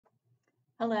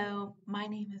Hello, my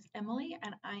name is Emily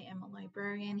and I am a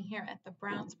librarian here at the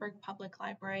Brownsburg Public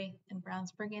Library in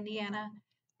Brownsburg, Indiana.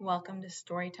 Welcome to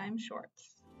Storytime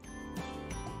Shorts.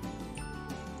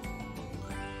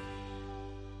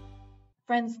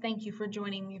 Friends, thank you for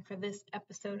joining me for this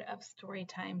episode of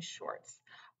Storytime Shorts.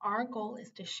 Our goal is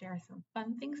to share some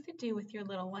fun things to do with your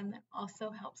little one that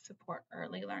also helps support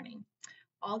early learning,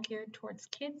 all geared towards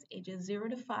kids ages 0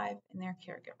 to 5 and their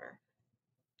caregiver.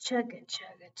 Chugga,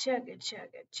 chugga, chugga,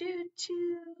 chugga, choo,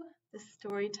 choo. The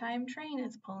Storytime train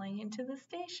is pulling into the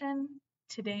station.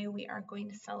 Today we are going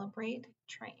to celebrate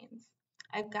trains.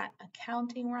 I've got a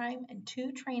counting rhyme and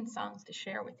 2 train songs to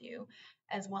share with you,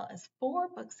 as well as 4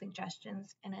 book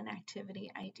suggestions and an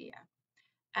activity idea.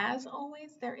 As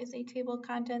always, there is a table of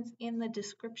contents in the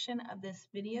description of this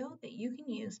video that you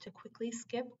can use to quickly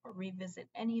skip or revisit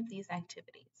any of these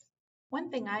activities. One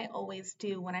thing I always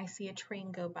do when I see a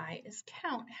train go by is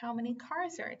count how many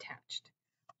cars are attached.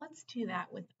 Let's do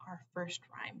that with our first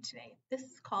rhyme today. This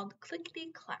is called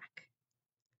Clickety Clack.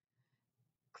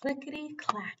 Clickety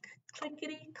clack,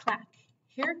 clickety clack.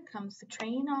 Here comes the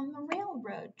train on the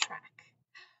railroad track.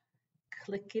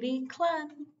 Clickety clun,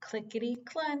 clickety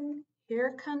clun.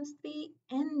 Here comes the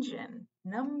engine,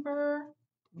 number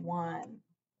 1.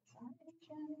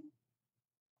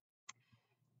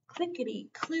 Clickety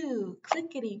clue,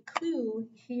 clickety clue.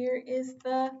 Here is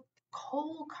the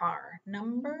coal car,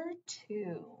 number 2.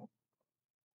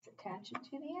 Let's attach it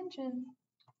to the engine.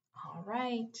 All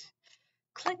right.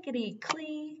 Clickety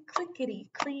clee, clickety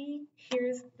clee.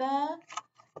 Here's the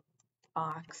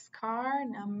boxcar,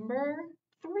 number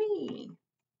 3.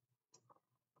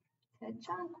 Good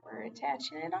chunk, we're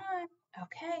attaching it on.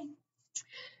 Okay.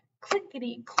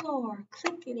 Clickety clore,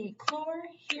 clickety clore.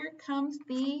 Here comes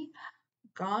the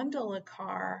gondola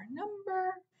car,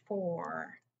 number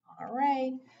 4. All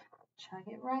right, chug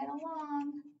it right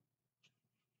along.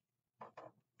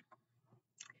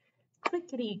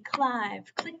 Clickety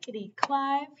clive, clickety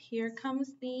clive. Here comes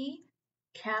the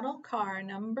cattle car,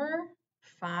 number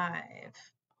 5.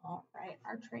 All right,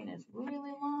 our train is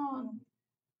really long.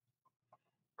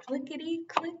 Clickety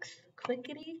clicks,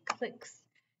 clickety clicks.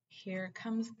 Here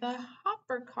comes the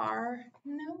hopper car,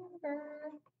 number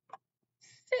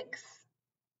 6.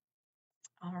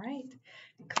 All right,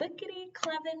 clickety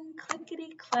clevin, clickety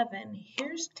clevin.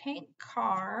 Here's tank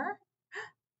car,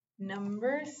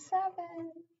 number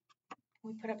 7.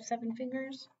 We put up 7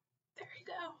 fingers. There you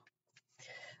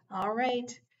go. All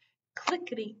right,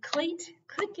 clickety clate,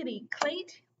 clickety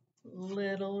clate.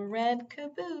 Little red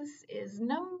caboose is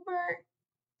number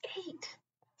 8.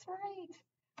 That's right.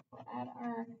 We'll add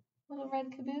our little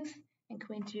red caboose, and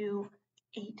can we do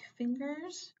 8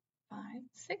 fingers? 5,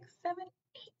 6, 7,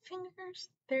 8 fingers.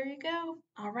 There you go.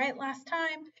 All right, last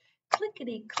time.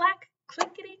 Clickety clack,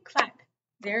 clickety clack.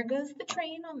 There goes the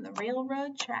train on the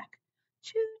railroad track.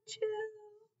 Choo choo.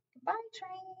 Goodbye,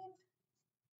 train.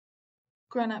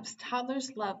 Grown-ups,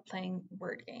 toddlers love playing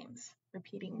word games,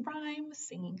 repeating rhymes,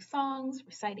 singing songs,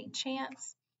 reciting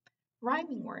chants.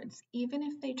 Rhyming words, even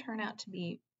if they turn out to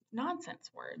be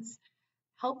nonsense words,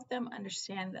 help them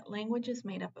understand that language is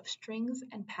made up of strings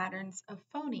and patterns of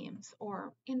phonemes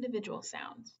or individual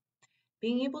sounds.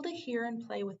 Being able to hear and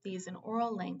play with these in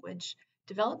oral language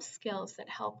develops skills that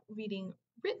help reading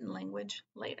written language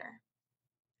later.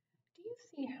 Do you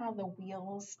see how the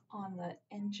wheels on the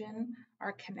engine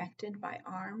are connected by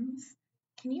arms?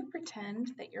 Can you pretend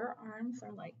that your arms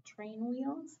are like train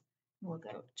wheels? We'll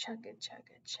go chugga,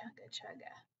 chugga, chugga,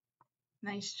 chugga.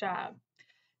 Nice job.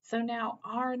 So now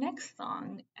our next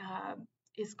song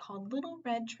is called Little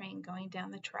Red Train Going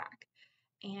Down the Track.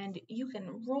 And you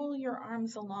can roll your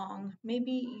arms along.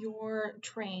 Maybe your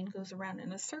train goes around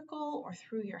in a circle or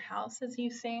through your house as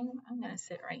you sing. I'm going to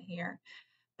sit right here.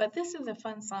 But this is a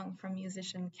fun song from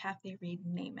musician Kathy Reed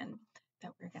Naiman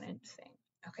that we're going to sing.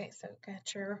 Okay, so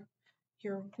get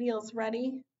your wheels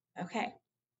ready. Okay.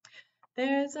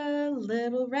 There's a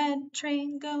little red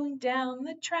train going down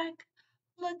the track.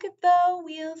 Look at the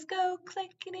wheels go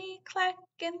clickety clack,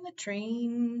 and the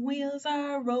train wheels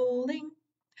are rolling,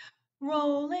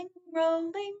 rolling,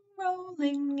 rolling,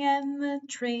 rolling, and the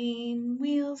train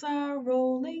wheels are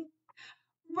rolling,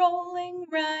 rolling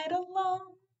right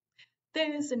along.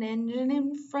 There's an engine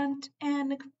in front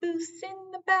and a caboose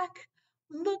in the back.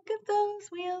 Look at those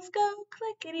wheels go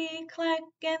clickety clack,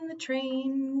 and the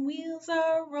train wheels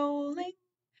are rolling,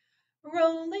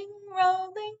 rolling,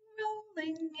 rolling,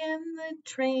 rolling, and the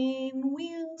train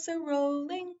wheels are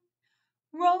rolling,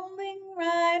 rolling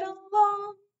right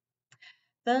along.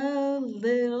 The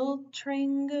little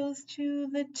train goes to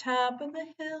the top of the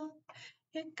hill.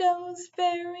 It goes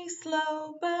very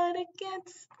slow, but it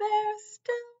gets there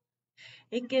still.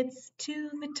 It gets to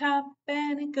the top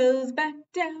and it goes back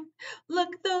down.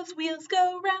 Look, those wheels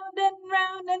go round and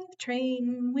round, and the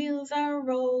train wheels are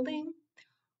rolling.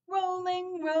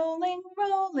 Rolling, rolling,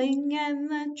 rolling, and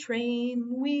the train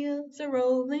wheels are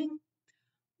rolling.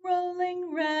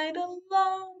 Rolling right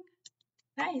along.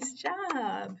 Nice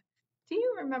job. Do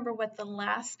you remember what the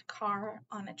last car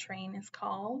on a train is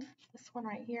called? This one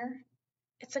right here?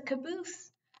 It's a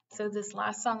caboose. So this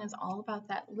last song is all about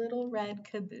that little red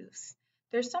caboose.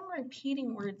 There's some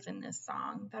repeating words in this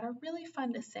song that are really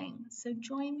fun to sing, so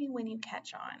join me when you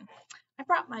catch on. I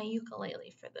brought my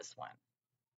ukulele for this one.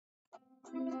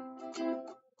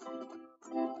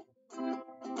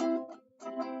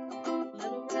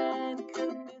 Little red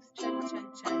caboose, chug,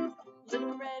 chug, chug.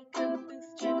 Little red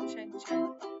caboose, chug, chug,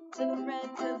 chug. Little red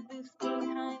caboose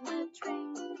behind the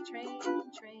train, train,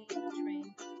 train, train.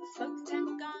 Smokestack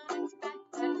on its back,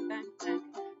 back, back, back.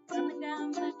 Coming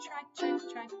down the track, track,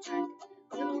 track, track.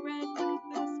 Little red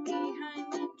caboose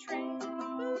behind the train.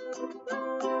 Woo,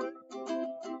 woo.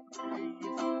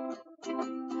 Nice.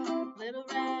 Little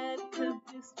red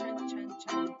caboose, chug, chug,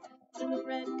 chug. Little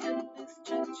red caboose,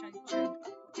 chug, chug, chug.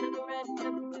 Little red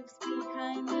caboose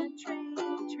behind the train,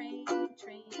 train,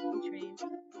 train, train.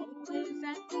 Always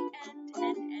at the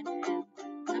end.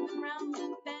 Coming round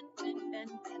the bend, bend,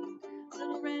 bend, bend.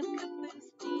 Little red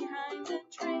caboose behind the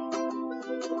train.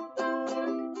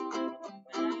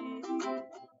 Nice.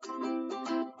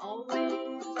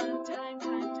 Always on time,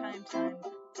 time, time, time.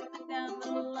 Coming down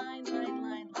the line, line,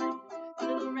 line, line.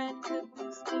 Little red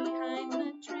caboose behind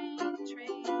the train,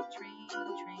 train, train,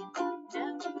 train.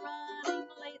 Never running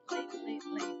late, late, late,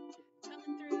 late.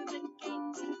 Coming through the gate,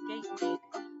 gate, gate.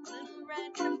 Little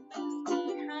red caboose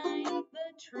behind the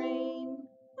train.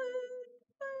 Woot,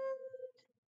 woot.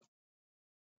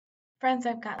 Friends,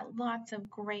 I've got lots of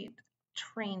great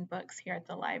train books here at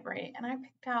the library, and I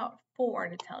picked out 4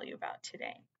 to tell you about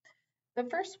today. The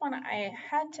first one I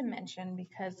had to mention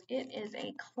because it is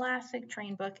a classic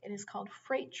train book. It is called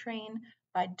Freight Train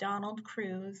by Donald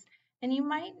Cruz. And you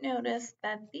might notice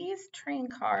that these train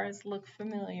cars look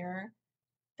familiar.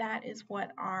 That is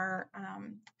what our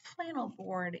flannel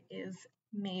board is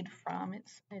made from.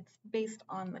 It's based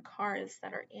on the cars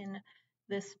that are in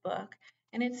this book.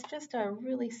 And it's just a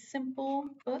really simple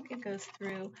book. It goes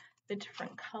through the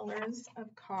different colors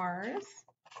of cars.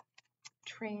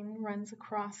 Train runs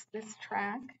across this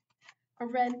track. A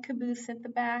red caboose at the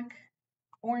back,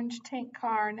 orange tank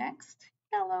car next,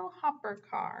 yellow hopper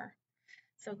car.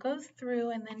 So it goes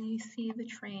through and then you see the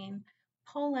train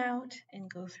pull out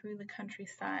and go through the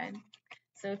countryside.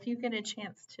 So if you get a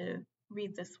chance to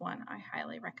read this one, I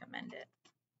highly recommend it.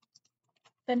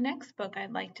 The next book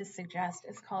I'd like to suggest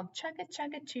is called Chugga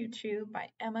Chugga Choo Choo by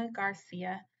Emma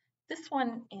Garcia. This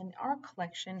one in our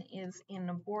collection is in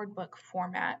a board book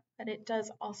format, but it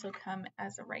does also come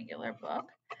as a regular book.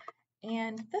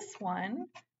 And this one,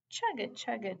 Chugga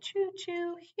Chugga Choo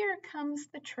Choo, here comes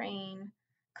the train.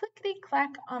 Clickety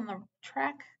clack on the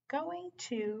track going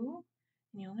to,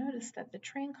 and you'll notice that the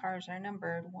train cars are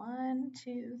numbered 1,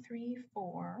 2, 3,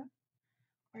 4.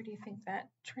 Where do you think that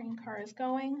train car is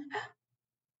going?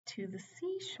 To the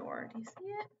seashore. Do you see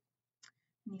it?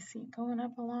 And you see it going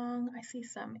up along. I see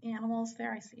some animals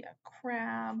there. I see a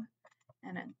crab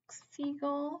and a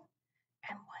seagull.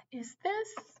 And what is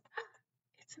this?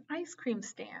 It's an ice cream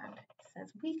stand. It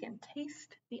says, we can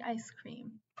taste the ice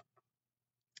cream.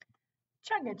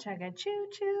 Chugga chugga choo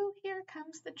choo, here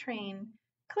comes the train.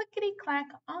 Clickety clack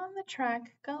on the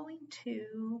track going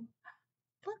to.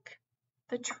 Look,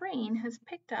 the train has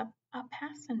picked up a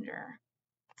passenger.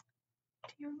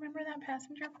 Do you remember that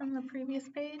passenger from the previous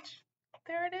page?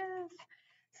 There it is.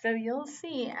 So you'll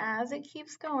see as it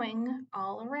keeps going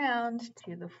all around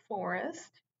to the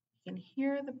forest, you can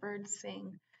hear the birds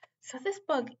sing. So this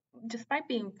book, despite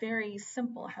being very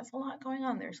simple, has a lot going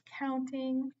on. There's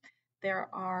counting, there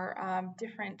are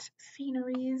different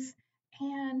sceneries,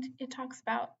 and it talks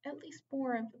about at least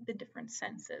 4 of the different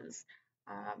senses.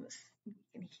 You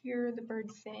can hear the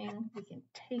birds sing, we can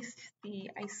taste the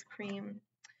ice cream.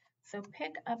 So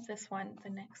pick up this one the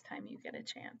next time you get a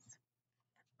chance.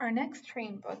 Our next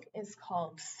train book is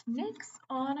called Snakes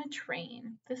on a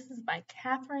Train. This is by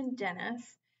Kathryn Dennis.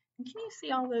 And can you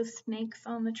see all those snakes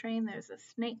on the train? There's a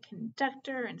snake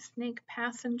conductor and snake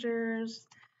passengers.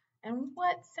 And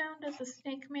what sound does a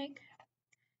snake make?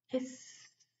 Hiss.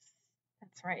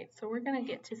 That's right. So we're going to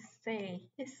get to say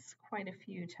hiss quite a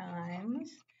few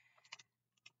times.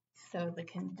 So the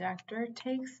conductor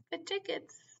takes the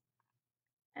tickets.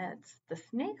 It's the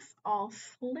snakes all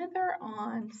slither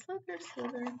on, slither,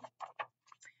 slither.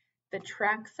 The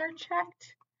tracks are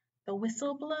checked. The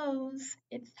whistle blows.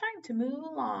 It's time to move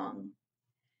along.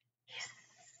 Hiss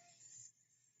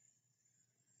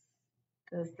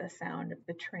goes the sound of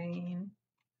the train.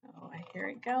 Oh, I hear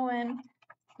it going.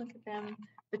 Look at them.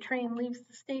 The train leaves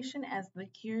the station as the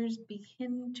gears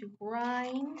begin to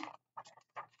grind.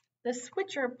 The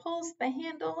switcher pulls the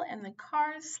handle and the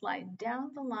cars slide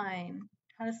down the line.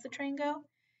 How does the train go?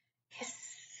 Hiss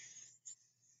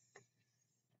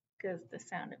goes the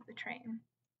sound of the train.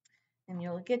 And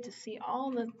you'll get to see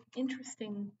all the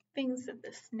interesting things that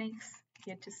the snakes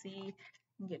get to see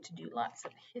and get to do lots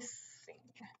of hissing.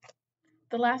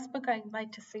 The last book I'd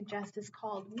like to suggest is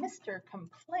called Mr.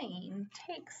 Complain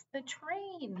Takes the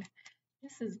Train.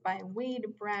 This is by Wade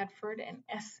Bradford and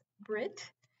S.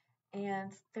 Britt.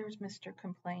 And there's Mr.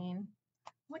 Complain.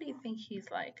 What do you think he's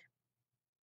like?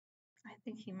 I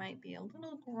think he might be a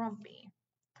little grumpy.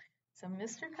 So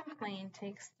Mr. Complain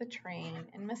takes the train,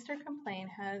 and Mr. Complain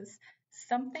has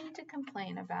something to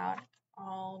complain about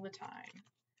all the time.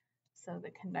 So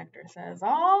the conductor says,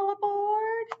 "All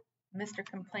aboard!" Mr.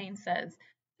 Complain says,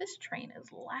 "This train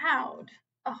is loud."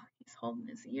 Oh, he's holding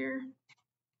his ear.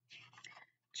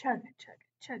 Chugga, chugga,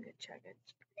 chugga, chugga.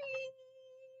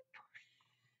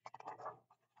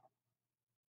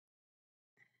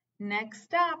 Next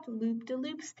stop,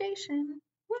 Loop-de-Loop Station.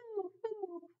 Woo,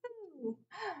 woo, woo.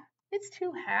 It's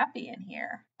too happy in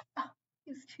here. Oh,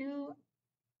 he's too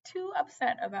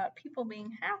upset about people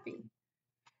being happy.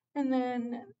 And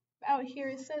then out here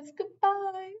it says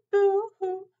goodbye. Boo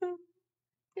hoo hoo.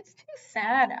 It's too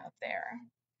sad out there.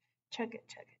 Chugga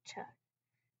chugga chug.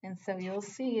 And so you'll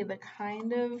see the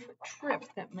kind of trip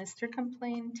that Mr.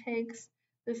 Complain takes.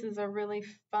 This is a really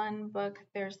fun book.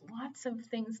 There's lots of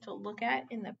things to look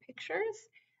at in the pictures,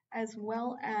 as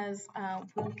well as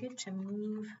we'll get to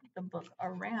move the book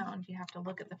around. You have to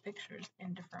look at the pictures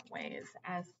in different ways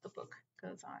as the book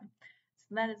goes on.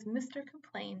 So that is Mr.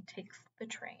 Complain Takes the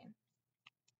Train.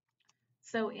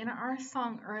 So in our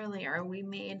song earlier, we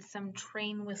made some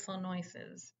train whistle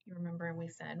noises. You remember we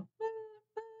said, woo,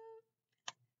 woo.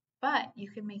 But you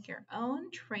can make your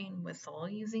own train whistle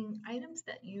using items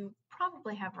that you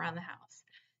probably have around the house.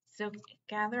 So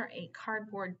gather a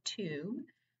cardboard tube.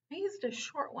 I used a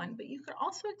short one, but you could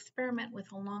also experiment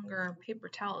with a longer paper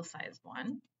towel sized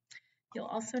one. You'll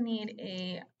also need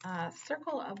a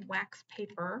circle of wax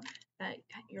paper that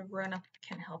your grown-up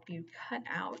can help you cut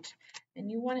out. And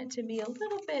you want it to be a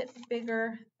little bit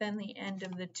bigger than the end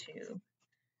of the tube.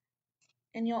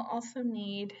 And you'll also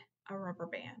need a rubber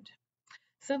band.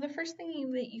 So the first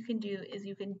thing that you can do is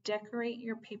you can decorate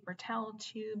your paper towel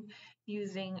tube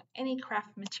using any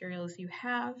craft materials you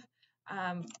have.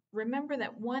 Remember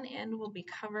that one end will be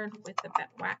covered with the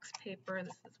wax paper.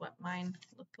 This is what mine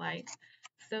looked like.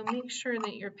 So make sure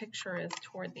that your picture is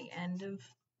toward the end of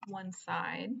one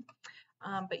side.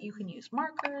 But you can use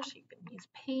markers, you can use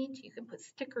paint, you can put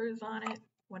stickers on it,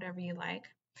 whatever you like.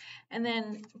 And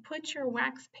then put your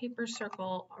wax paper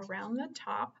circle around the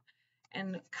top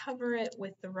and cover it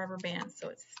with the rubber band so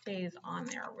it stays on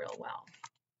there real well.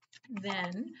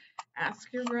 Then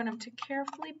ask your grown-up to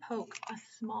carefully poke a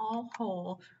small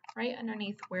hole right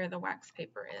underneath where the wax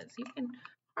paper is. You can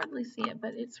hardly see it,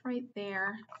 but it's right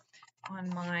there on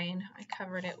mine. I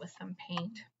covered it with some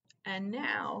paint. And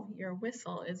now your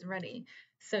whistle is ready.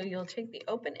 So you'll take the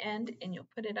open end and you'll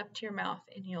put it up to your mouth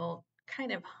and you'll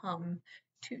kind of hum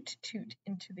toot toot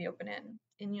into the open end.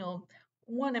 And you'll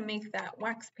want to make that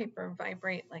wax paper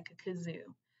vibrate like a kazoo.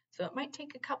 So it might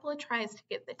take a couple of tries to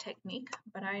get the technique,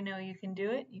 but I know you can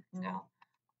do it. You can go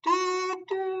doo,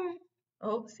 doo.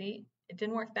 Oh, see, it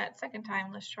didn't work that second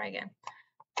time. Let's try again.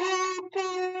 Doo,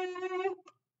 doo.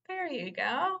 There you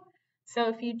go. So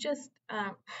if you just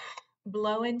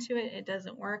blow into it, it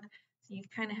doesn't work. So you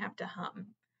kind of have to hum.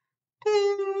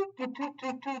 Doo, doo,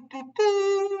 doo, doo, doo,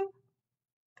 doo.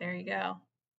 There you go.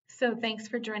 So thanks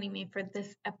for joining me for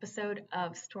this episode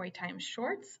of Storytime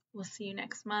Shorts. We'll see you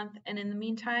next month. And in the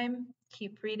meantime,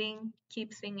 keep reading,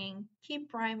 keep singing,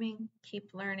 keep rhyming, keep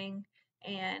learning,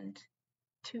 and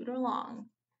toot along.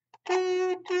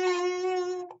 Doo,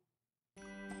 doo.